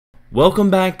Welcome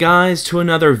back, guys, to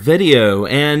another video,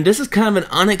 and this is kind of an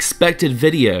unexpected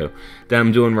video that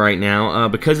I'm doing right now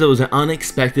because it was an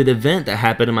unexpected event that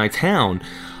happened in my town.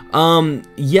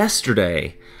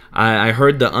 Yesterday, I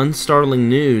heard the unstartling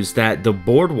news that the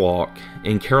boardwalk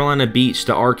in Carolina Beach,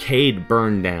 the arcade,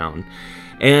 burned down.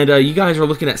 And you guys are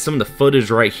looking at some of the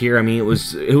footage right here. I mean, it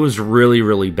was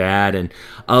really bad, and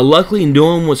luckily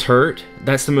no one was hurt.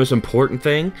 That's the most important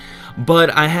thing. But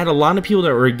I had a lot of people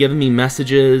that were giving me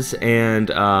messages and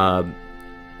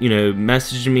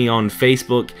messaging me on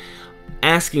Facebook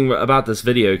asking about this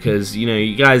video because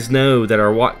you guys know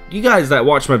that you guys that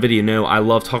watch my video know I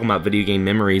love talking about video game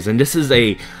memories, and this is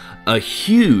a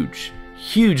huge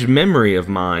memory of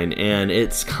mine, and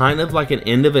it's kind of like an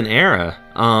end of an era.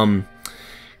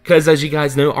 Because as you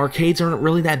guys know, arcades aren't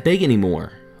really that big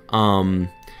anymore.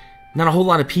 Not a whole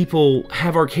lot of people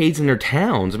have arcades in their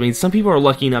towns. I mean, some people are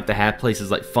lucky enough to have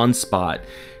places like Fun Spot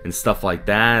and stuff like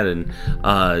that. And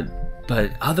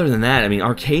but other than that, I mean,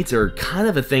 arcades are kind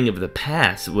of a thing of the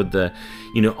past with the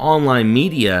online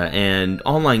media and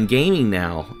online gaming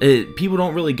now. People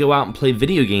don't really go out and play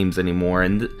video games anymore,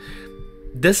 and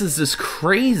this is just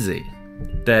crazy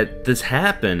that this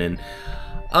happened. And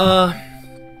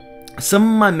some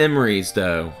of my memories,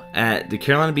 though, at the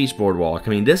Carolina Beach Boardwalk, I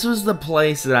mean, this was the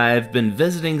place that I've been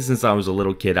visiting since I was a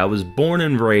little kid. I was born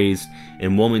and raised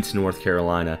in Wilmington, North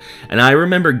Carolina, and I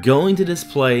remember going to this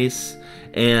place,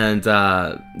 and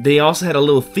they also had a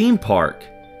little theme park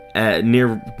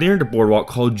near the boardwalk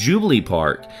called Jubilee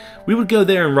Park. We would go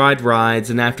there and ride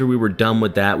rides, and after we were done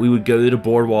with that, we would go to the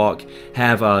boardwalk,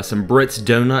 have some Brits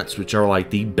donuts, which are like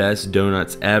the best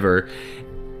donuts ever.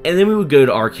 And then we would go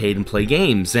to arcade and play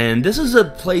games. And this is a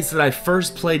place that I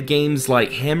first played games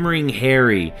like Hammering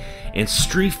Harry and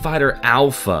Street Fighter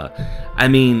Alpha. I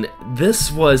mean,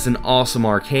 this was an awesome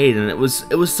arcade, and it was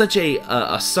such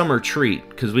a summer treat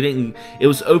because it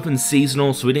was open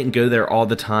seasonal, so we didn't go there all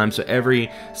the time. So every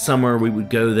summer we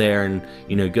would go there and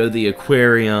go to the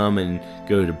aquarium and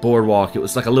go to Boardwalk. It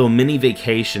was like a little mini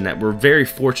vacation that we're very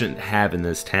fortunate to have in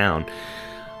this town.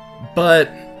 But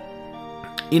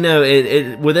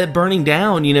with it burning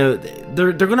down,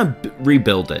 they're gonna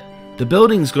rebuild it. The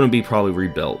building's gonna be probably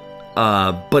rebuilt,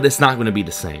 but it's not gonna be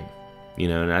the same.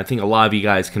 And I think a lot of you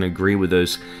guys can agree with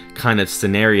those kind of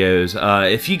scenarios.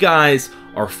 If you guys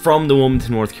are from the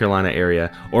Wilmington, North Carolina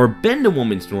area, or been to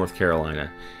Wilmington, North Carolina,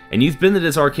 and you've been to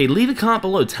this arcade, leave a comment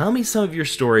below. Tell me some of your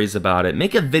stories about it.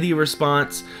 Make a video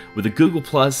response with a Google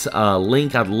Plus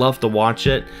link. I'd love to watch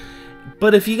it.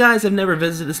 But if you guys have never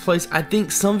visited this place, I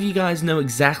think some of you guys know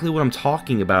exactly what I'm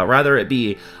talking about. Rather it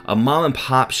be a mom and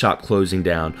pop shop closing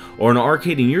down, or an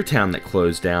arcade in your town that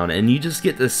closed down, and you just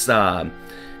get this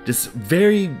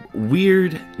very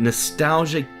weird,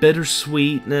 nostalgic,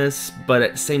 bittersweetness, but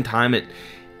at the same time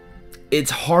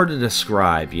it's hard to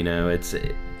describe. It's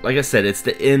like I said, it's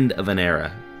the end of an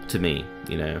era to me.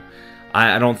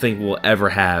 I don't think we'll ever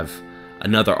have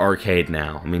another arcade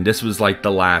now. I mean, this was like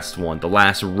the last one, the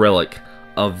last relic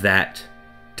of that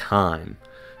time.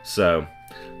 So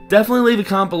definitely leave a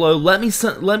comment below. Let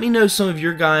me know some of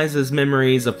your guys'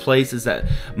 memories of places that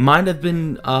might have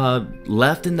been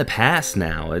left in the past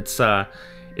now. It's kind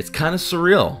of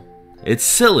surreal. It's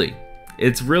silly.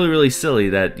 It's really silly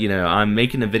that I'm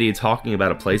making a video talking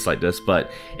about a place like this,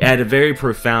 but it had a very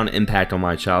profound impact on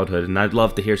my childhood, and I'd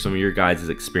love to hear some of your guys'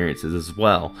 experiences as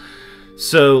well.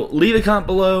 So leave a comment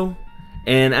below,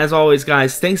 and as always,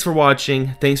 guys, thanks for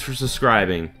watching, thanks for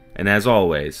subscribing, and as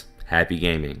always, happy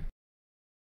gaming.